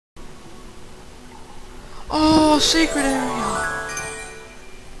Oh, secret area!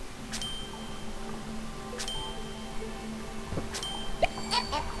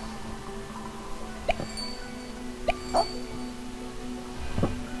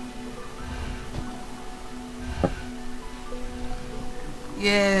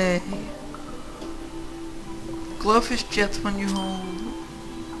 Yay! Glowfish jets when you hold.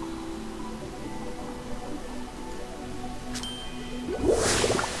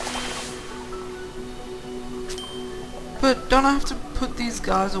 But don't I have to put these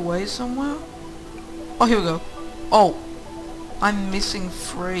guys away somewhere? Oh, here we go. Oh, I'm missing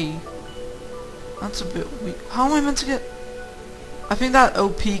 3. That's a bit weak. How am I meant to get... I think that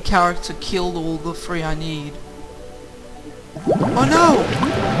OP character killed all the 3 I need. Oh no!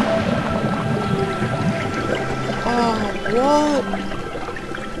 Oh, what?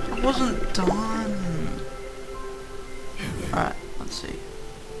 I wasn't done. Alright, let's see.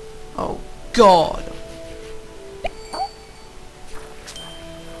 Oh, God.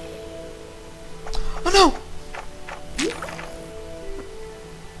 Oh no!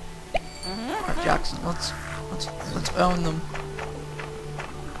 Alright, Jackson, let's own them.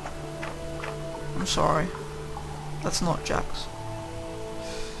 I'm sorry. That's not Jax.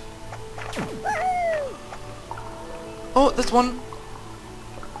 Oh, there's one.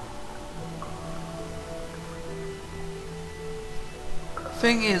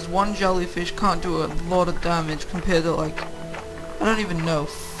 Thing is, one jellyfish can't do a lot of damage compared to like, I don't even know,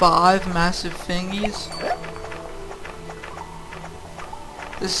 5 massive thingies.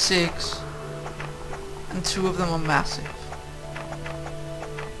 There's 6, and 2 of them are massive.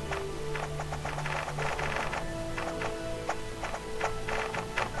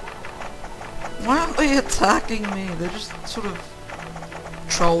 Why aren't they attacking me? They're just sort of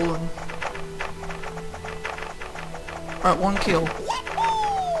trolling. Alright, 1 kill.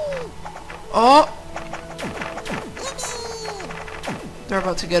 Oh! They're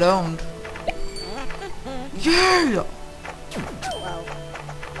about to get owned. Yeah!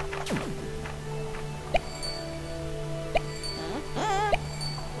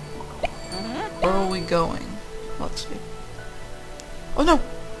 Where are we going? Let's see. Oh no!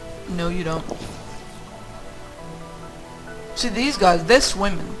 No, you don't. See, these guys, they're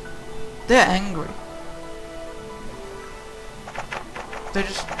swimming. They're angry. They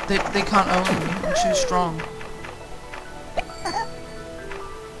just, they can't own me. I'm too strong.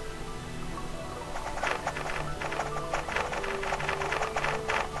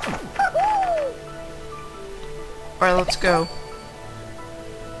 Alright, let's go.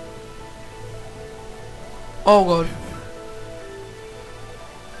 Oh god.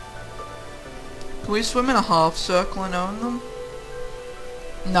 Can we swim in a half circle and own them?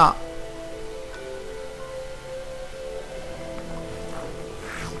 Nah.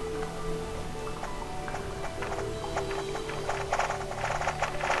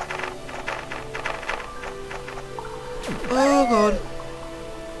 Oh god.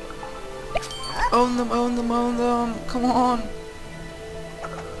 Own them, own them, own them. Come on.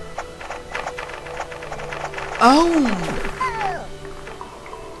 Own!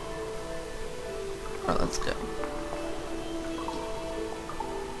 Alright, let's go.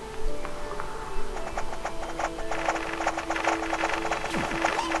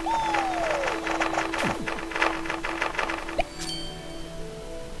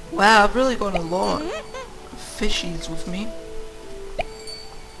 Wow, I've really got a lot of fishies with me.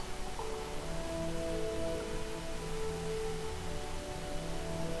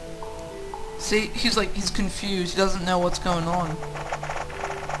 See, he's confused. He doesn't know what's going on.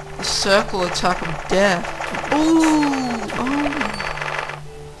 The circle attack of death. Ooh! Oh!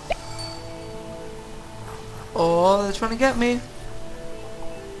 Oh, they're trying to get me.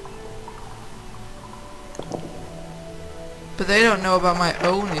 But they don't know about my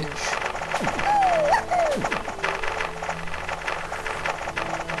ownage.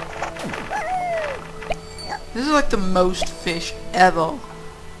 This is like the most fish ever.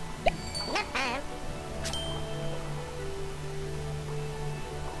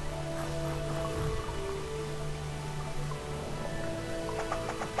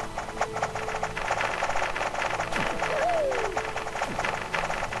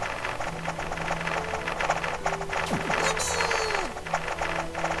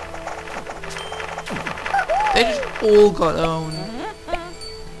 They just all got owned.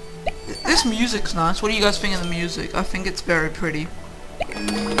 This music's nice. What do you guys think of the music? I think it's very pretty.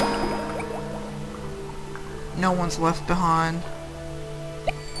 No one's left behind.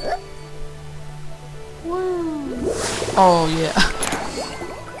 Woo. Oh yeah.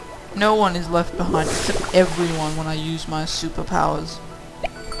 No one is left behind except everyone when I use my superpowers.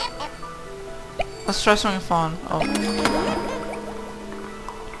 Let's try something fun. Oh.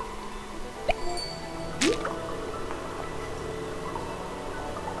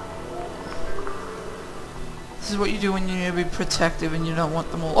 This is what you do when you need to be protective and you don't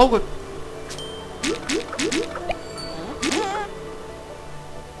want them all. Oh, good.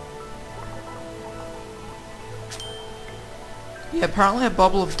 Yeah, apparently a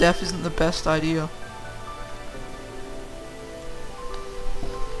bubble of death isn't the best idea.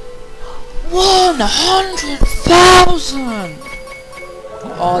 100,000!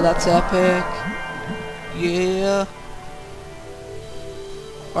 Oh, that's epic. Yeah.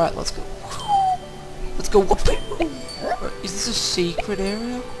 Alright, let's go. Let's go. Is this a secret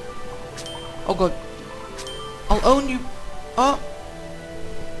area? Oh god. I'll own you. Oh.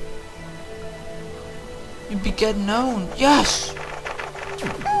 You'd be getting owned. Yes!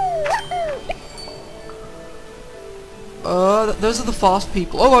 Those are the fast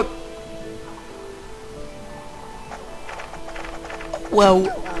people. Oh god. Well.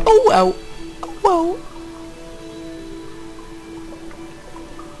 Oh well. Well.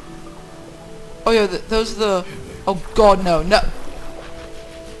 Oh yeah, those are the... Oh god, no, no!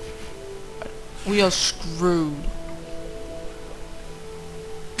 We are screwed.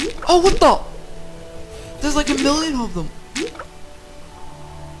 Oh, what the? There's like a million of them.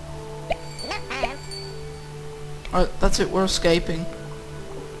 Alright, that's it, we're escaping.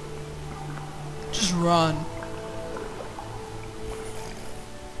 Just run.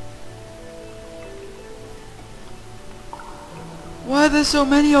 Why are there so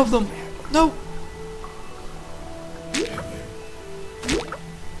many of them? No!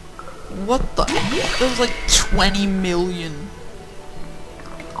 What the heck? There was like 20 million.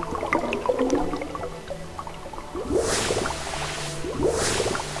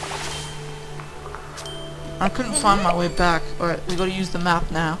 I couldn't find my way back. Alright, we gotta use the map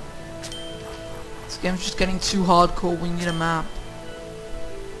now. This game's just getting too hardcore, we need a map.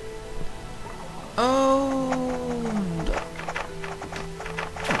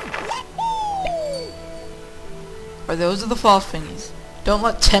 Alright, those are the fast thingies. Don't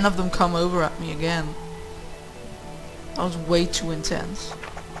let 10 of them come over at me again. That was way too intense.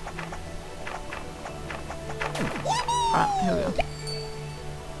 Alright, here we go.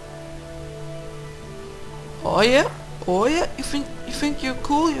 Oh yeah? Oh yeah? You think you're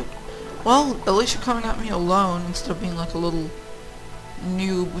cool? Well, at least you're coming at me alone instead of being like a little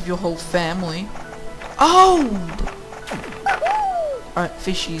noob with your whole family. Oh! Alright,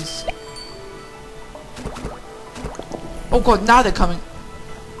 fishies. Oh god, now they're coming.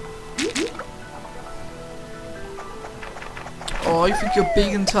 Oh, you think you're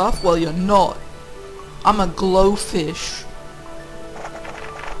big and tough? Well, you're not. I'm a glowfish.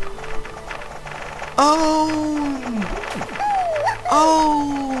 Oh!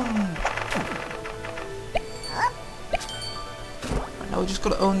 Oh! Now we just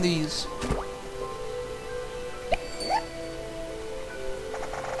gotta own these.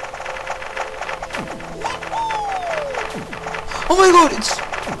 Oh my god,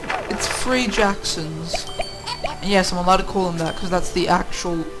 it's Free Jacksons. And yes, I'm allowed to call them that because that's the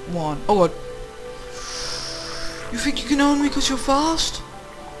actual one. Oh god. You think you can own me because you're fast?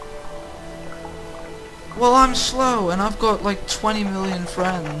 Well, I'm slow and I've got like 20 million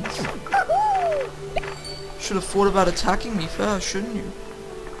friends. Should have thought about attacking me first, shouldn't you?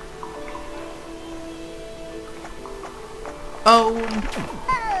 Oh.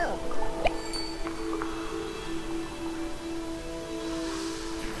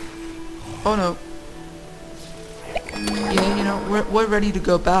 Oh no. Yeah, you know, we're ready to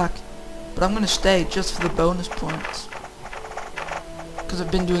go back. But I'm gonna stay just for the bonus points. Because I've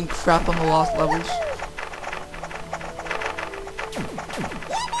been doing crap on the last levels.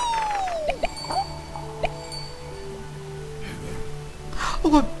 Oh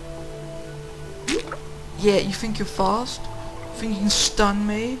god! Yeah, you think you're fast? You think you can stun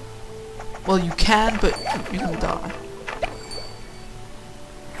me? Well, you can, but you're gonna die.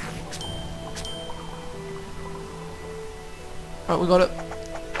 Alright, we got it.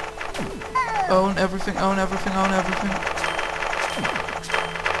 Own everything, own everything, own everything.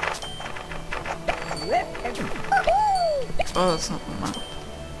 Oh, that's not the map.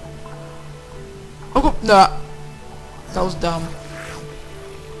 Oh god, nah! That was dumb.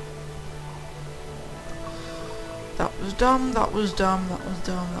 That was dumb, that was dumb, that was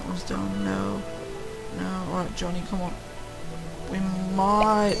dumb, that was dumb. No. No, alright, Johnny, come on. We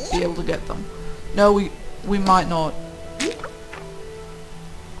might be able to get them. No, we might not.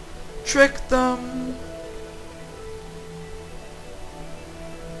 Trick them.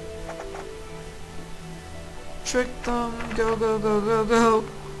 Trick them. Go, go, go, go, go.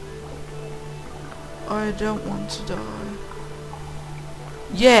 I don't want to die.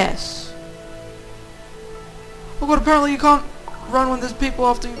 Yes! Oh god, apparently you can't run when there's people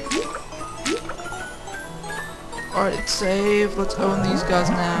after you. Alright, it's saved. Let's own these guys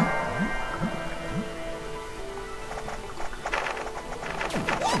now.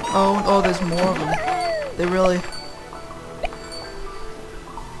 Oh, there's more of them. They're really...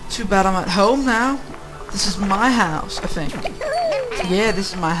 Too bad I'm at home now. This is my house, I think. Yeah,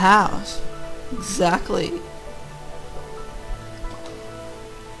 this is my house. Exactly.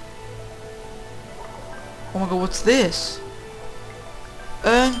 Oh my god, what's this?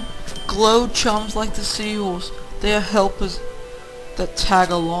 Glow chums like the seals. They are helpers that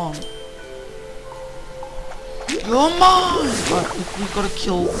tag along. Come on! Alright, we've got to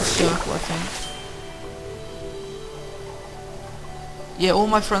kill the circle, I think. Yeah, all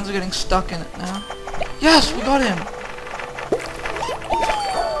my friends are getting stuck in it now. Yes, we got him!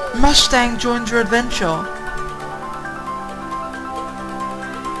 Mustang joined your adventure.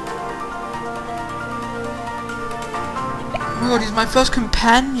 Oh my god, he's my first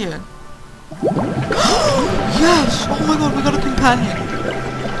companion. Yes! Oh my god, we got a companion.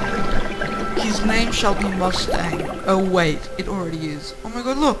 His name shall be Mustang. Oh wait, it already is. Oh my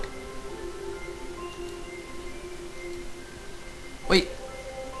god, look! Wait.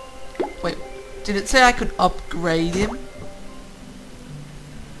 Wait. Did it say I could upgrade him?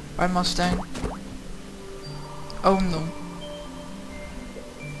 Alright, Mustang. Own them.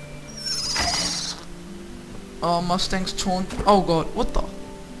 Oh, Mustang's taunt. Oh god, what the?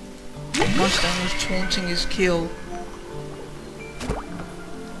 Mustang was taunting his kill.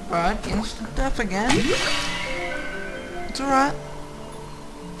 Alright, instant death again. It's alright.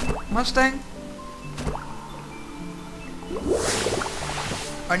 Mustang.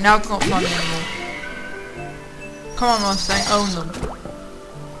 Alright, now it's not funny anymore. Come on, Mustang, own them.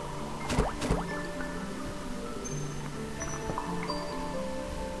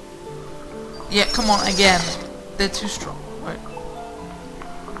 Yeah, come on, again. They're too strong. Right.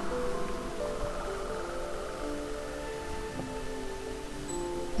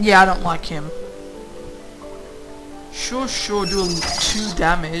 Yeah, I don't like him. Sure, do 2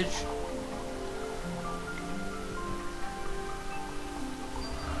 damage.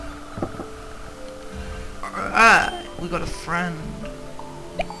 Alright, we got a friend.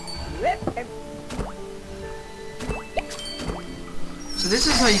 So this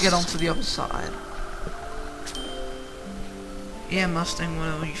is how you get onto the other side. Yeah, Mustang,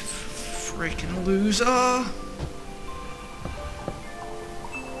 whatever, you freaking loser.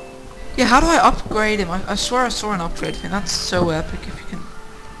 Yeah, how do I upgrade him? I swear I saw an upgrade thing. That's so epic if you can...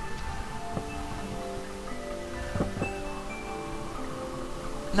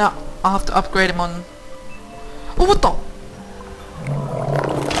 No, I'll have to upgrade him on... Oh, what the?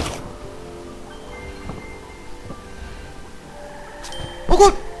 Oh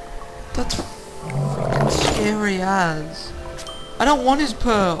god! That's freaking scary as. I don't want his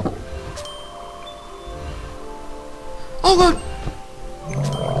pearl. Oh god!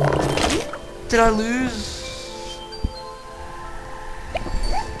 Did I lose?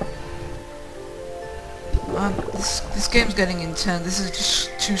 This game's getting intense. This is just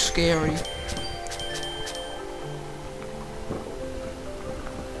too scary.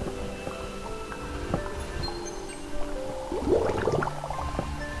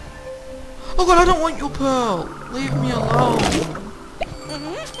 Oh god, I don't want your pearl! Leave me alone!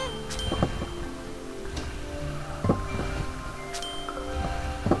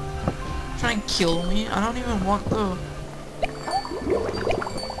 Try and kill me? I don't even want the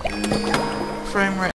frame rate.